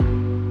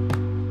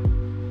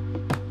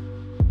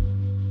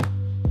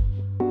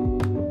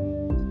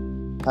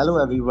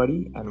Hello,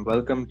 everybody, and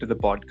welcome to the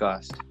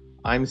podcast.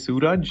 I'm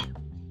Suraj,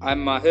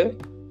 I'm Mahir.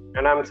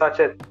 And I'm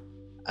Sachin.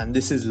 and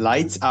this is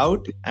Lights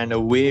Out, and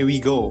away we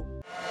go.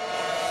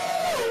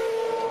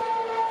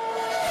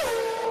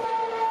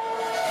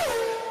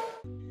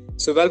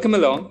 So, welcome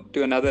along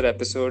to another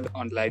episode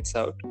on Lights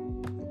Out.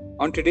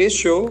 On today's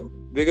show,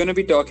 we're going to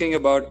be talking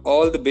about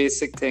all the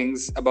basic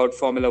things about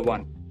Formula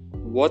One,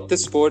 what the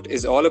sport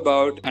is all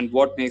about, and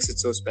what makes it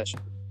so special.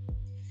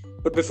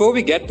 But before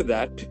we get to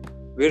that,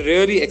 we're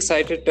really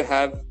excited to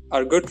have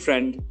our good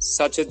friend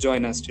Sachit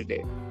join us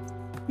today.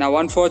 Now,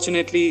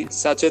 unfortunately,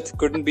 Sachit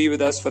couldn't be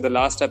with us for the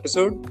last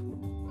episode,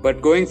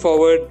 but going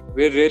forward,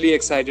 we're really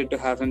excited to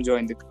have him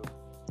join the crew.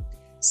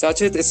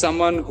 Sachit is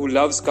someone who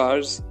loves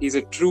cars, he's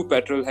a true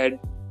petrol head,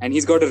 and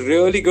he's got a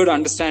really good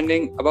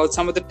understanding about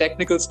some of the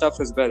technical stuff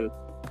as well,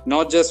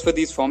 not just for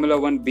these Formula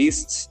One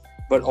beasts,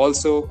 but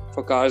also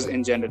for cars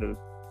in general.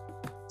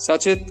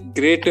 Sachit,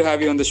 great to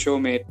have you on the show,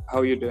 mate. How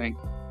are you doing?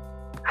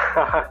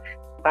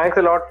 Thanks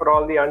a lot for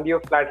all the undue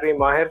flattery,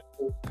 Mahir.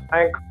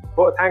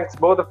 Thanks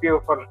both of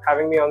you for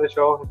having me on the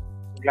show.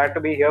 Glad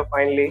to be here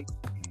finally.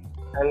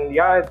 And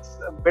yeah, it's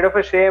a bit of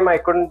a shame I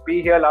couldn't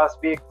be here last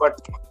week, but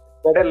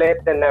better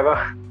late than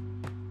never.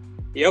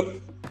 Yep,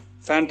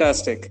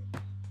 fantastic.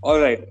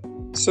 All right,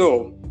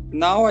 so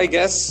now I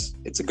guess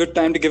it's a good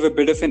time to give a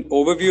bit of an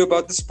overview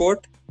about the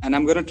sport, and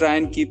I'm going to try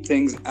and keep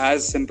things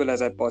as simple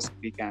as I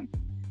possibly can.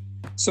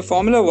 So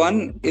Formula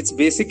One, it's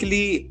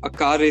basically a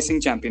car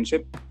racing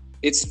championship.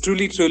 It's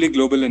truly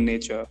global in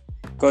nature,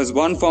 because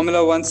one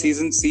Formula One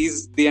season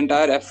sees the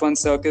entire F1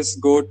 circus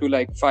go to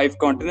like 5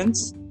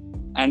 continents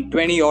and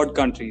 20 odd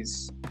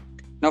countries.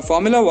 Now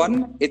Formula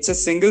One, it's a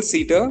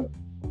single-seater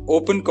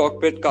open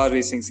cockpit car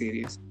racing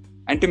series.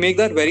 And to make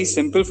that very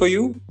simple for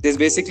you, there's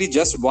basically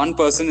just one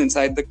person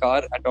inside the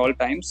car at all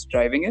times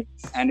driving it.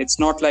 And it's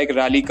not like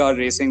rally car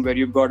racing where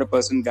you've got a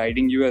person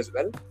guiding you as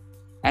well.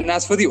 And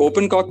as for the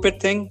open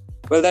cockpit thing,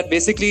 well, that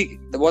basically,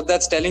 what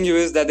that's telling you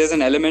is that there's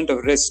an element of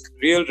risk,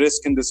 real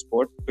risk in the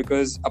sport,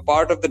 because a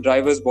part of the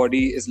driver's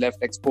body is left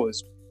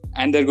exposed.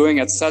 And they're going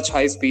at such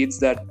high speeds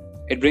that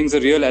it brings a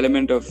real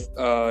element of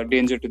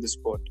danger to the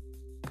sport.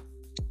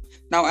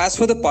 Now, as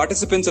for the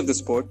participants of the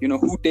sport,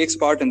 who takes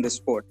part in this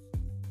sport?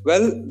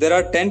 Well, there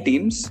are 10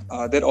 teams.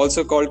 They're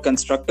also called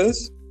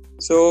constructors.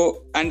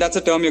 And that's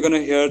a term you're going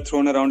to hear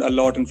thrown around a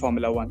lot in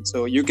Formula One.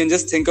 So you can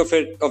just think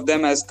of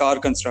them as car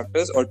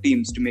constructors or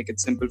teams to make it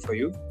simple for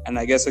you. And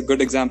I guess a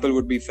good example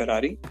would be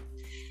Ferrari.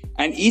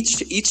 And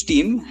each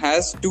team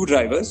has 2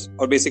 drivers,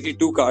 or basically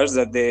 2 cars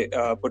that they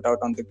put out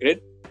on the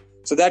grid.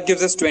 So that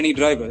gives us 20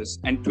 drivers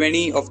and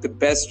 20 of the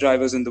best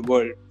drivers in the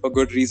world for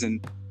good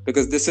reason.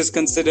 Because this is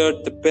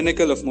considered the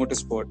pinnacle of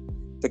motorsport.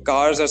 The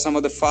cars are some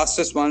of the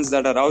fastest ones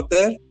that are out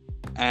there,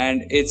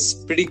 and it's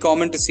pretty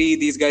common to see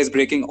these guys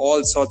breaking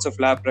all sorts of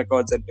lap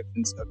records at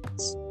different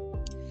circuits.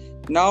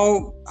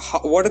 Now,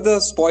 what are the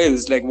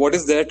spoils? Like, what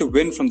is there to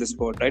win from the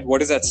sport, right?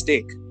 What is at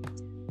stake?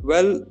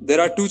 Well, there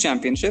are 2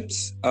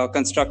 championships, a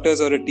constructors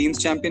or a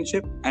team's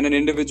championship and an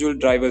individual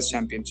driver's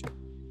championship.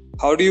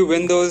 How do you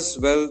win those?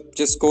 Well,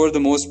 just score the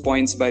most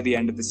points by the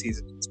end of the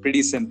season. It's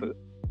pretty simple.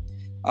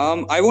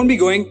 I won't be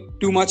going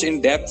too much in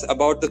depth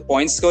about the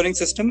point scoring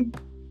system.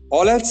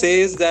 All I'll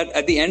say is that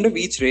at the end of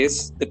each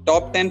race, the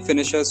top 10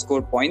 finishers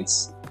score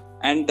points,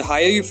 and the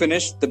higher you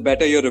finish, the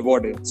better you're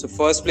rewarded. So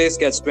first place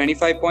gets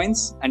 25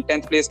 points and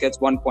 10th place gets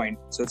 1 point.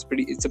 So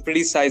it's a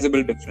pretty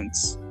sizable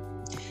difference.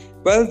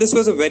 Well, this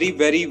was a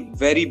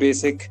very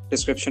basic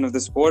description of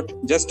the sport,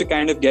 just to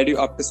kind of get you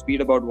up to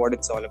speed about what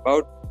it's all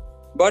about.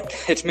 But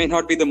it may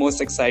not be the most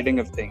exciting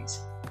of things.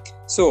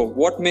 So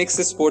what makes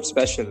this sport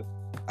special?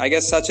 I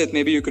guess, Sachit,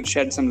 maybe you could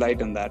shed some light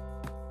on that.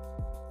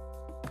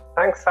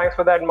 Thanks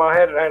for that,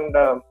 Mahir. And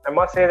I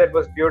must say that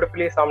was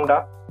beautifully summed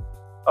up.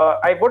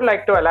 I would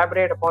like to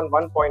elaborate upon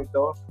one point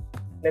though.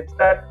 It's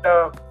that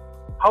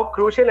how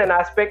crucial an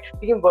aspect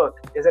teamwork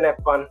is in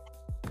F1.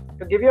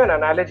 To give you an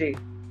analogy,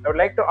 I would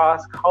like to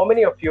ask how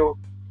many of you,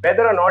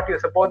 whether or not you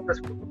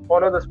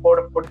follow the sport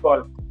of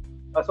football,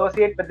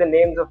 associate with the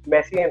names of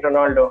Messi and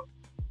Ronaldo.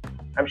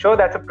 I'm sure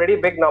that's a pretty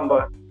big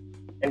number.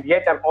 And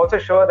yet I'm also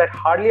sure that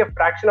hardly a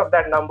fraction of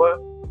that number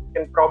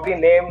can probably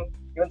name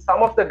even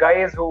some of the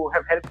guys who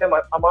have helped them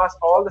amass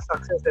all the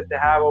success that they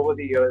have over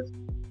the years.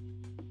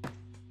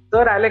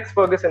 Sir Alex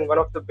Ferguson, one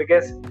of the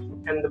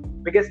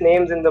biggest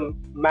names in the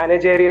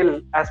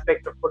managerial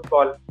aspect of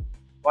football,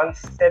 once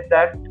said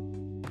that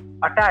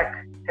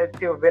attack helps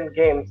you win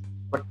games,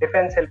 but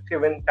defense helps you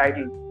win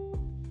titles.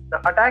 The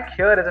attack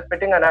here is a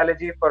fitting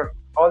analogy for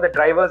all the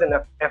drivers in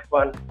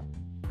F1.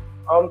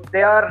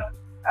 They are,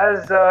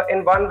 as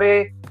in one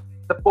way,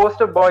 the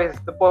poster boys,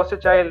 the poster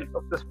child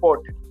of the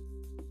sport,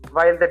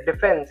 while the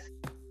defense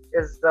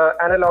is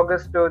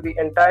analogous to the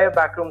entire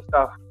backroom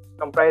staff,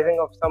 comprising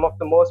of some of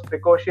the most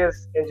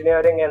precocious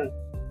engineering and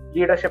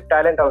leadership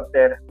talent out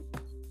there.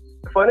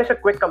 To furnish a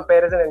quick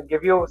comparison and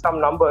give you some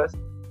numbers,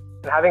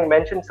 and having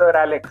mentioned Sir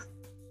Alex,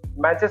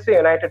 Manchester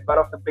United, one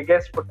of the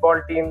biggest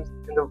football teams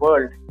in the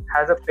world,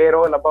 has a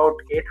payroll about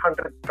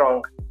 800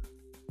 strong.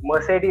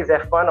 Mercedes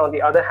F1, on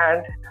the other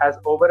hand, has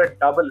over a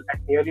double at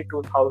nearly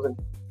 2,000.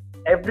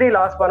 Every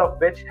last one of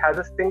which has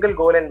a single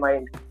goal in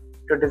mind: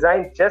 to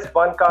design just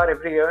one car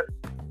every year,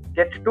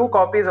 get 2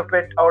 copies of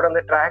it out on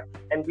the track,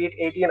 and beat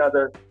 18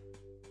 others.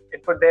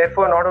 It would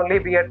therefore not only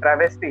be a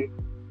travesty,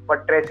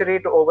 but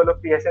treachery to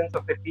overlook the essence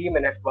of the team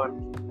in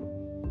F1.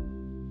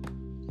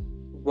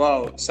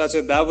 Wow,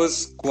 that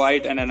was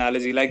quite an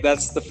analogy. Like,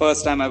 that's the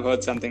first time I've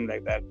heard something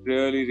like that.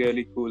 Really,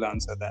 really cool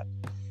answer that.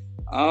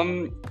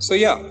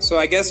 So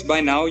I guess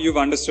by now you've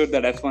understood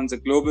that F1's a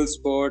global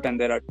sport and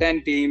there are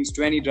 10 teams,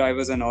 20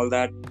 drivers and all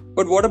that.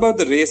 But what about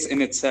the race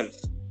in itself?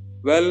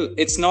 Well,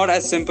 it's not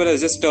as simple as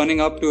just turning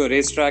up to a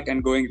racetrack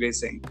and going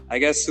racing. I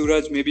guess,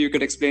 Suraj, maybe you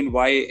could explain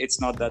why it's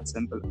not that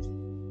simple.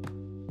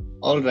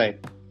 All right.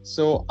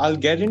 So I'll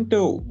get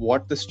into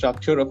what the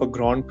structure of a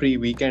Grand Prix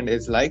weekend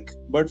is like.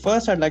 But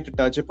first, I'd like to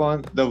touch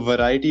upon the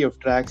variety of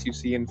tracks you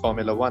see in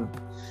Formula One.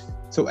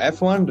 So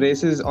F1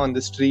 races on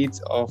the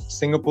streets of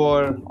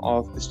Singapore,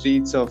 of the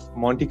streets of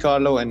Monte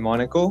Carlo and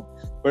Monaco,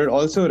 but it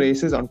also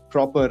races on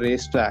proper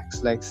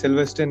racetracks like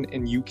Silverstone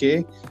in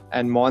UK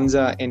and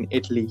Monza in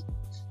Italy.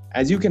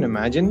 As you can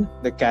imagine,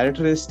 the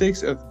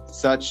characteristics of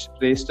such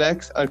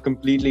racetracks are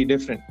completely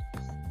different.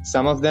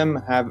 Some of them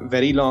have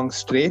very long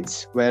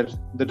straights where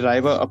the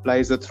driver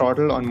applies the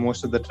throttle on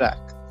most of the track.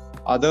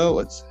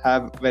 Others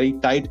have very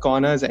tight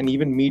corners and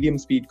even medium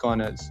speed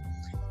corners.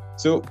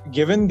 So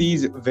given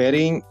these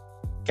varying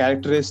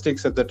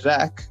characteristics of the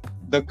track,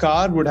 the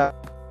car would have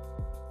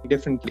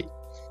differently.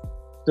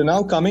 So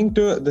now coming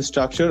to the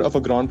structure of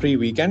a Grand Prix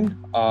weekend,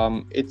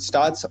 it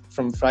starts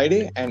from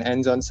Friday and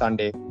ends on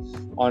Sunday.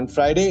 On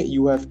Friday,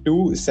 you have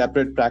 2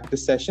 separate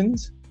practice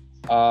sessions.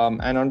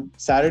 And on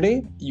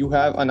Saturday, you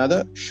have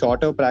another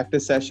shorter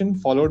practice session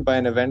followed by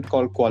an event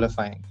called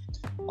qualifying.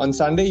 On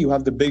Sunday, you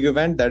have the big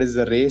event that is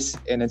the race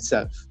in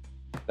itself,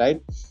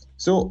 right?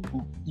 So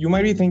you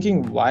might be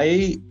thinking,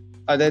 why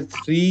are there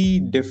 3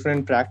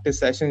 different practice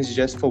sessions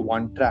just for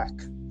one track?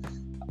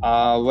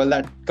 Well,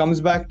 that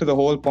comes back to the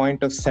whole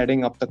point of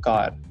setting up the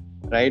car,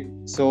 right?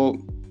 So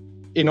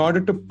in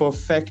order to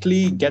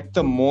perfectly get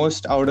the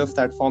most out of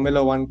that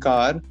Formula One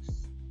car,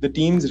 the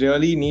teams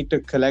really need to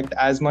collect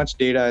as much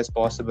data as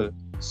possible.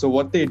 So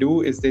what they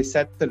do is they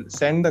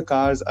send the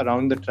cars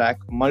around the track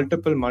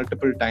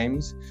multiple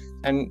times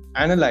and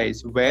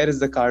analyze where is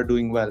the car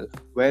doing well,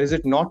 where is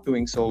it not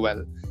doing so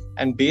well.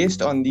 And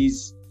based on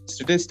these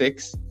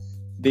statistics,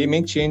 they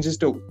make changes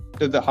to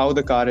how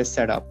the car is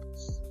set up.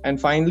 And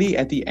finally,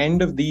 at the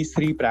end of these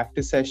 3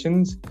 practice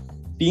sessions,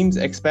 teams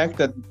expect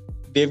that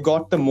they've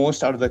got the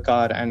most out of the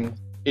car and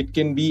it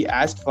can be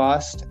as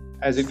fast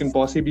as it can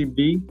possibly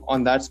be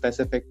on that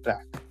specific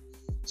track.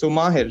 So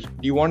Mahir,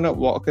 do you want to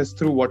walk us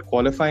through what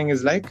qualifying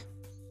is like?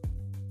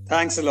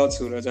 Thanks a lot,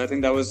 Suraj. I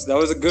think that was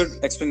a good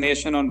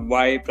explanation on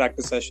why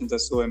practice sessions are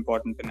so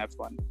important in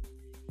F1.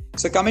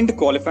 So coming to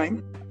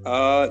qualifying,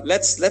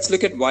 let's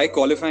look at why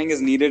qualifying is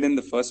needed in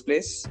the first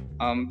place.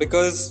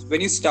 Because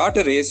when you start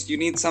a race, you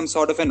need some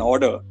sort of an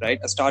order, right?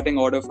 A starting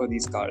order for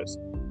these cars.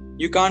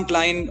 You can't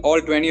line all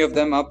 20 of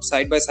them up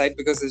side by side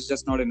because there's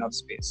just not enough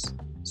space.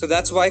 So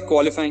that's why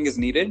qualifying is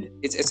needed.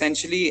 It's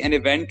essentially an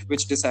event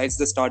which decides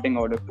the starting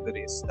order for the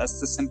race. That's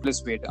the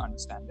simplest way to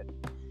understand it.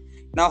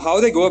 Now, how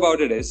they go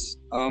about it is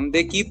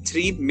they keep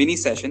 3 mini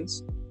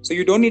sessions. So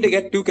you don't need to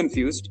get too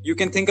confused. You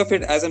can think of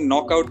it as a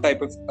knockout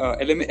type of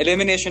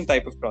elimination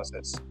type of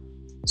process.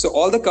 So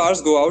all the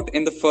cars go out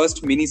in the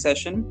first mini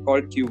session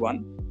called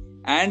Q1,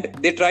 and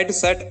they try to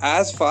set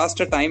as fast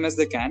a time as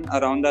they can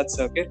around that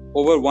circuit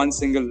over one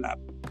single lap.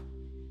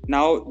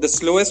 Now, the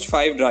slowest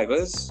 5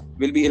 drivers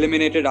will be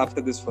eliminated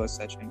after this first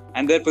session,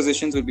 and their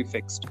positions will be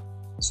fixed.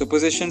 So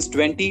positions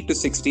 20 to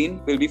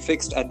 16 will be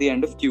fixed at the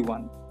end of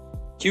Q1.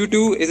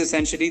 Q2 is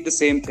essentially the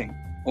same thing.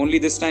 Only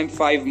this time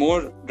 5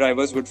 more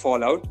drivers would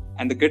fall out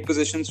and the grid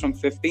positions from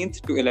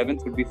 15th to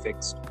 11th would be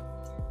fixed.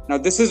 Now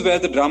this is where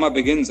the drama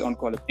begins in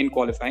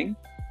qualifying.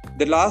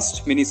 The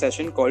last mini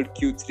session called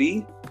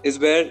Q3 is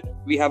where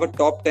we have a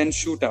top 10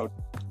 shootout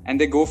and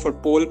they go for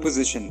pole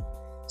position.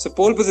 So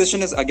pole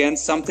position is again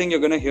something you're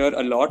going to hear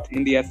a lot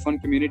in the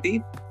F1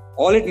 community.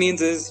 All it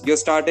means is you're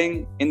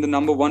starting in the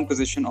number 1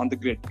 position on the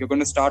grid. You're going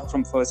to start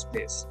from first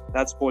place.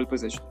 That's pole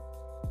position.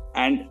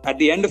 And at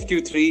the end of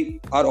Q3,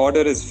 our order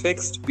is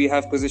fixed. We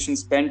have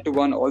positions 10 to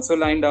 1 also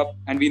lined up,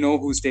 and we know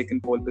who's taken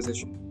pole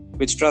position,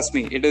 which, trust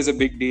me, it is a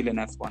big deal in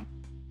F1.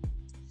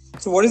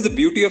 So what is the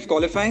beauty of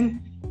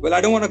qualifying? Well, I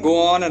don't want to go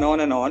on and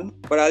on and on,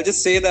 but I'll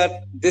just say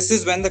that this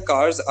is when the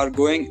cars are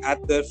going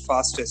at their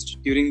fastest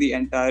during the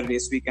entire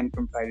race weekend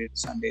from Friday to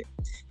Sunday.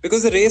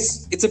 Because the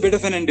race, it's a bit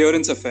of an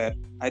endurance affair.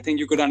 I think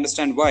you could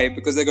understand why,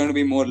 because there are going to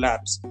be more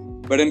laps.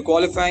 But in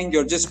qualifying,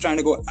 you're just trying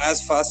to go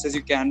as fast as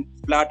you can,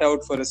 flat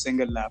out for a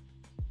single lap.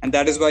 And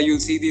that is why you'll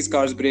see these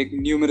cars break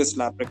numerous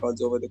lap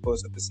records over the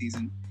course of the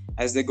season,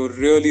 as they go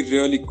really,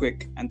 really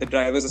quick and the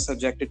drivers are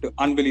subjected to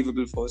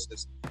unbelievable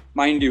forces.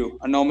 Mind you,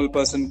 a normal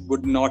person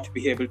would not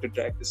be able to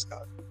drive this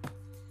car.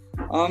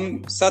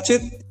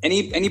 Sachit,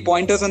 any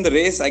pointers on the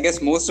race? I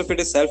guess most of it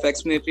is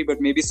self-explanatory,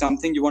 but maybe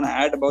something you want to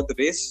add about the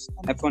race,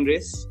 an F1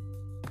 race?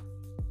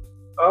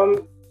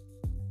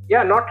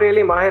 Yeah, not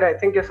really, Mahir. I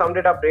think you summed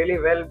it up really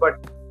well, but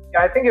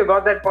I think you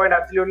got that point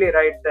absolutely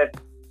right, that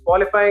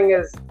qualifying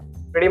is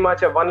pretty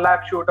much a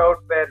one-lap shootout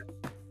where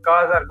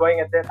cars are going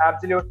at their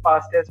absolute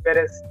fastest,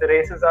 whereas the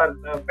races are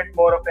a bit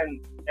more of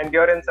an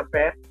endurance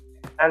affair,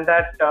 and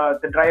that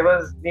the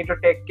drivers need to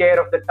take care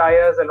of the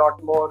tires a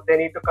lot more. They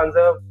need to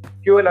conserve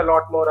fuel a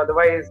lot more.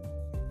 Otherwise,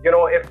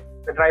 if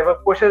the driver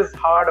pushes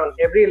hard on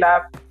every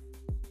lap,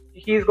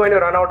 he's going to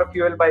run out of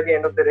fuel by the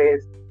end of the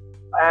race.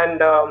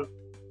 And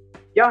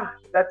yeah,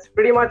 that's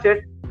pretty much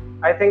it.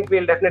 I think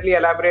we'll definitely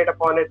elaborate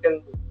upon it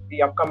in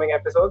the upcoming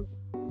episode.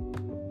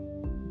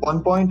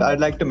 One point I'd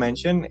like to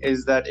mention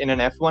is that in an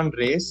F1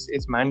 race,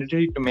 it's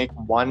mandatory to make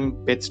one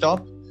pit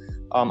stop.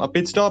 A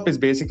pit stop is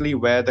basically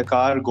where the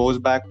car goes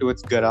back to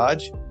its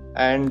garage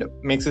and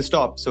makes a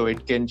stop so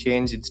it can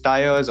change its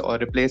tires or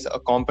replace a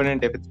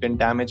component if it's been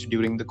damaged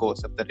during the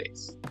course of the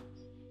race.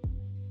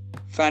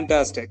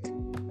 Fantastic.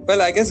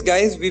 Well, I guess,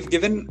 guys, we've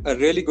given a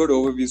really good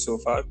overview so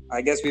far.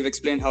 I guess we've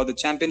explained how the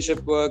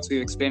championship works.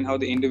 We've explained how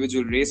the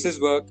individual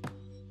races work.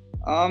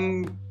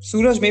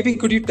 Suraj, maybe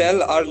could you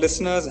tell our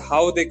listeners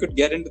how they could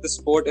get into the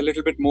sport a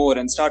little bit more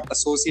and start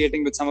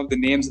associating with some of the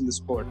names in the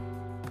sport?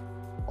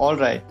 All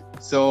right.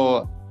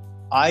 So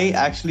I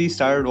actually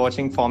started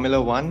watching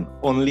Formula One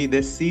only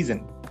this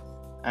season.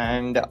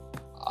 And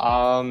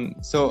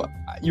so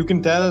you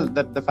can tell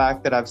that the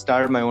fact that I've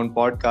started my own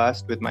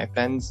podcast with my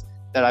friends,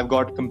 that I've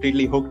got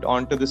completely hooked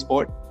onto the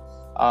sport.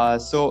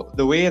 So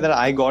the way that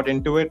I got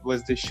into it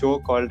was this show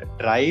called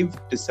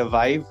Drive to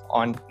Survive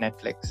on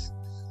Netflix.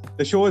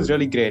 The show is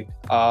really great.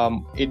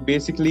 It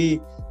basically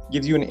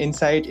gives you an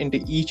insight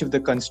into each of the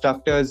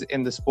constructors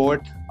in the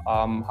sport,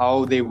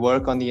 how they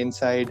work on the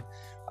inside.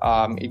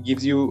 It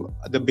gives you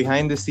the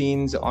behind the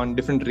scenes on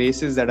different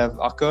races that have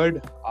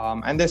occurred,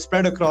 and they're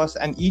spread across,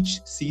 and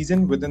each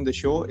season within the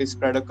show is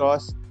spread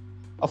across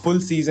a full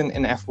season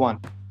in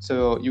F1.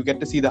 So you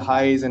get to see the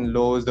highs and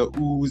lows, the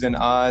oohs and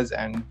ahs,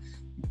 and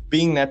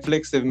being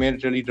Netflix, they've made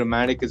it really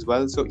dramatic as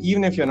well. So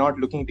even if you're not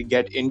looking to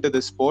get into the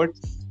sport,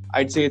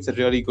 I'd say it's a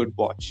really good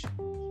watch.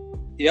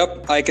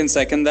 Yep, I can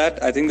second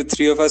that. I think the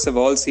three of us have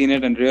all seen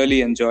it and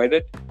really enjoyed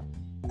it.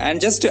 And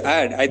just to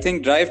add, I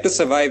think Drive to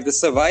Survive, the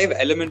survive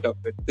element of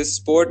it, this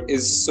sport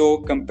is so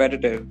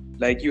competitive.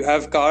 Like, you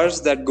have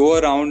cars that go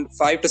around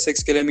 5 to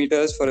 6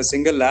 kilometers for a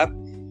single lap.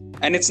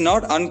 And it's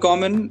not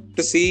uncommon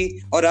to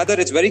see, or rather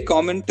it's very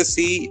common to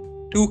see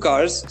two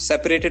cars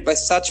separated by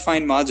such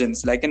fine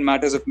margins, like in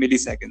matters of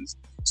milliseconds.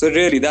 So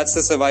really, that's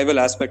the survival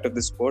aspect of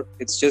the sport.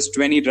 It's just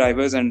 20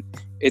 drivers and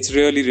it's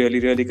really, really,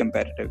 really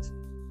competitive.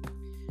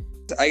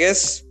 I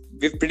guess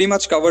we've pretty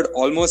much covered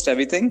almost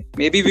everything.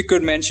 Maybe we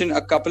could mention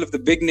a couple of the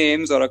big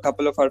names or a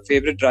couple of our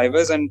favorite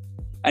drivers. And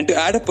to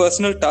add a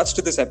personal touch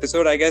to this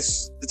episode, I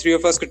guess the three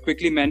of us could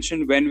quickly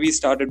mention when we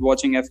started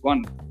watching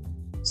F1.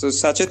 So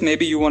Sachit,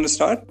 maybe you want to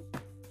start?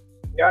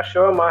 Yeah,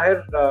 sure,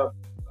 Mahir.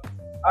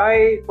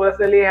 I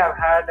personally have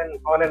had an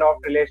on and off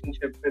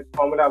relationship with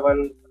Formula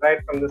One right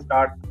from the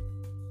start.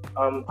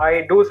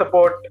 I do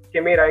support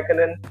Kimi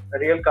Raikkonen, a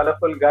real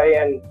colorful guy,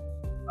 and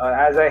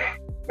as I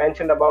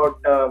mentioned about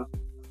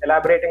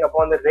elaborating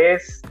upon the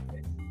race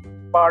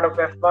part of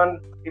F1,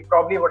 we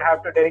probably would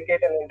have to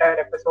dedicate an entire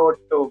episode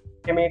to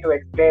Kimi to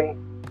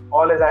explain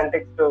all his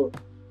antics to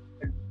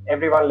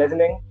everyone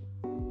listening.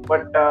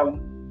 But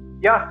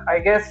yeah, I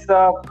guess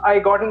I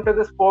got into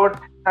the sport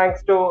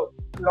thanks to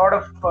a lot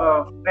of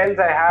friends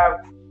I have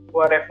who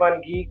are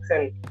F1 geeks,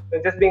 and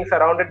just being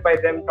surrounded by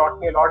them taught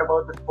me a lot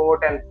about the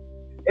sport, and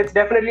it's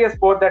definitely a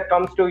sport that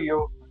comes to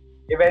you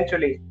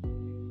eventually.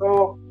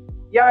 So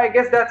yeah, I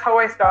guess that's how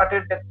I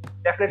started. It's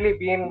definitely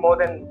been more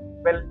than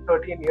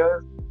 13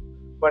 years,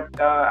 but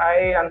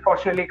I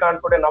unfortunately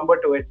can't put a number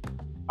to it.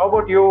 How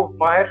about you,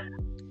 Mahir?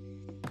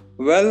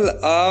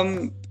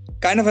 Well,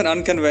 kind of an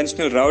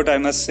unconventional route, I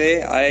must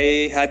say.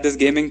 I had this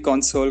gaming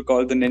console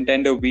called the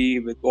Nintendo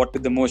Wii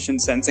with the motion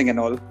sensing and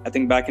all. I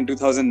think back in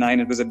 2009,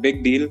 it was a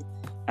big deal.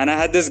 And I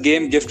had this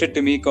game gifted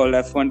to me called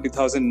F1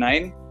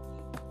 2009.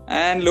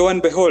 And lo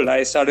and behold,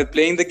 I started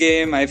playing the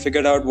game. I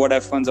figured out what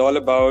F1's all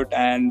about.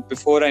 And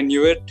before I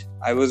knew it,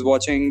 I was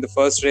watching the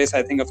first race,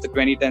 I think, of the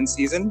 2010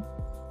 season.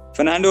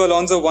 Fernando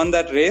Alonso won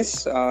that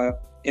race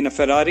in a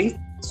Ferrari.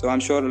 So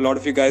I'm sure a lot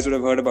of you guys would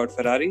have heard about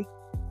Ferrari.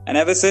 And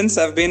ever since,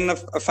 I've been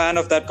a fan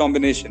of that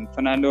combination,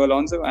 Fernando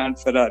Alonso and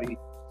Ferrari.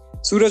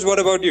 Suraj, what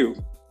about you?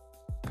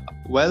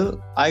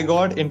 Well, I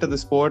got into the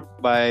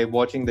sport by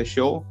watching the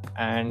show,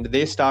 and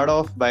they start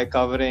off by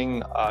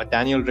covering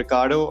Daniel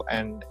Ricciardo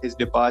and his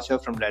departure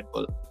from Red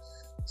Bull.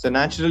 So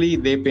naturally,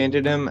 they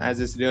painted him as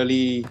this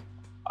really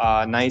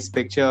nice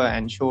picture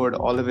and showed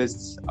all of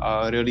his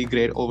really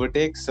great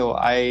overtakes. So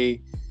I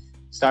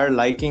started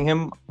liking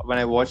him when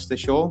I watched the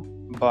show.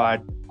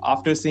 But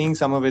after seeing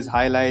some of his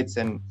highlights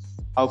and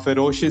how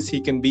ferocious he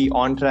can be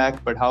on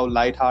track, but how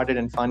lighthearted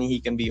and funny he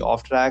can be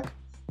off track,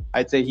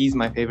 I'd say he's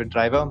my favorite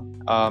driver.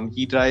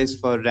 He drives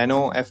for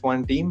Renault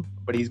F1 team,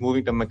 but he's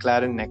moving to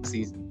McLaren next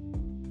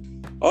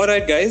season. All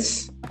right,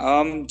 guys.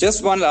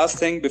 Just one last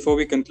thing before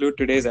we conclude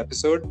today's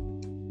episode.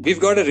 we've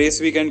got a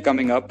race weekend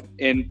coming up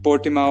in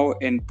Portimao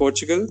in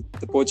Portugal,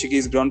 the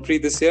Portuguese Grand Prix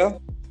this year.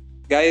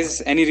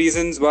 Guys, any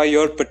reasons why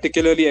you're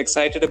particularly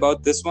excited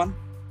about this one?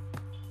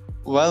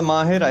 Well,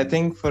 Mahir, I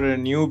think for a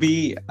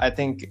newbie, I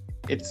think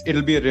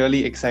it'll be a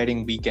really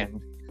exciting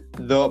weekend.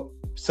 The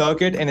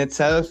circuit in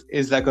itself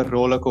is like a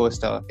roller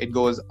coaster. It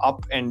goes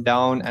up and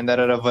down, and there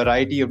are a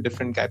variety of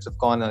different types of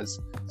corners,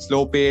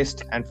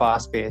 slow-paced and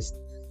fast-paced.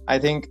 I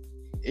think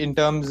in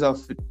terms of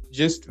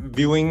just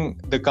viewing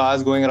the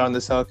cars going around the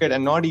circuit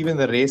and not even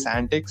the race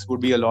antics would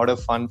be a lot of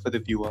fun for the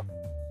viewer.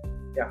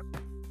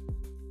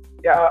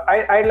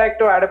 I'd like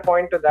to add a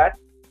point to that.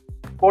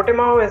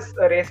 Portimao is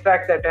a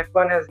racetrack that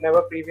F1 has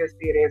never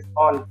previously raced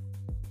on,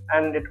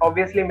 and it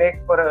obviously makes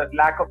for a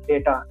lack of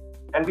data.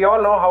 And we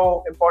all know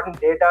how important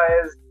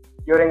data is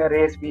during a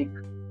race week.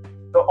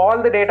 So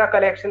all the data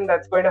collection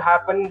that's going to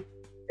happen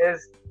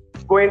is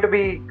going to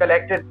be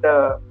collected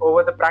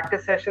over the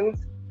practice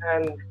sessions,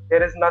 and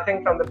there is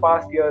nothing from the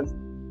past years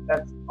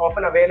that's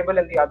often available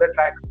in the other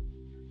tracks.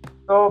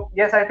 So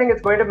yes, I think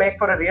it's going to make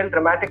for a real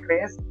dramatic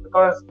race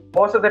because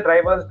most of the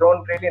drivers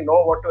don't really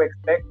know what to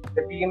expect.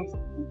 The teams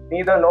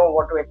neither know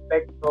what to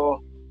expect.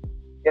 So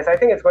yes, I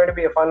think it's going to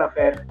be a fun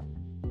affair.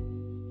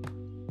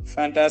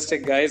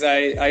 Fantastic, guys.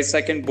 I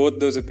second both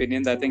those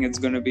opinions. I think it's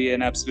going to be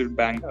an absolute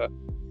banger.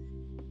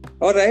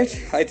 All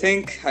right. I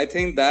think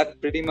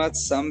that pretty much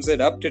sums it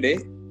up today.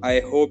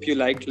 I hope you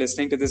liked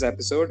listening to this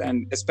episode,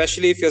 and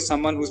especially if you're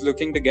someone who's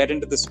looking to get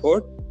into the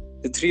sport,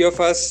 the three of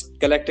us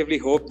collectively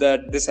hope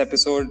that this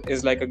episode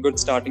is like a good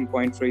starting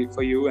point for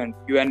you and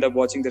you end up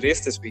watching the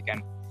race this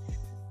weekend.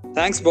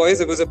 Thanks,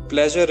 boys. It was a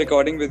pleasure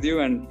recording with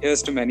you, and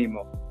here's to many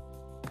more.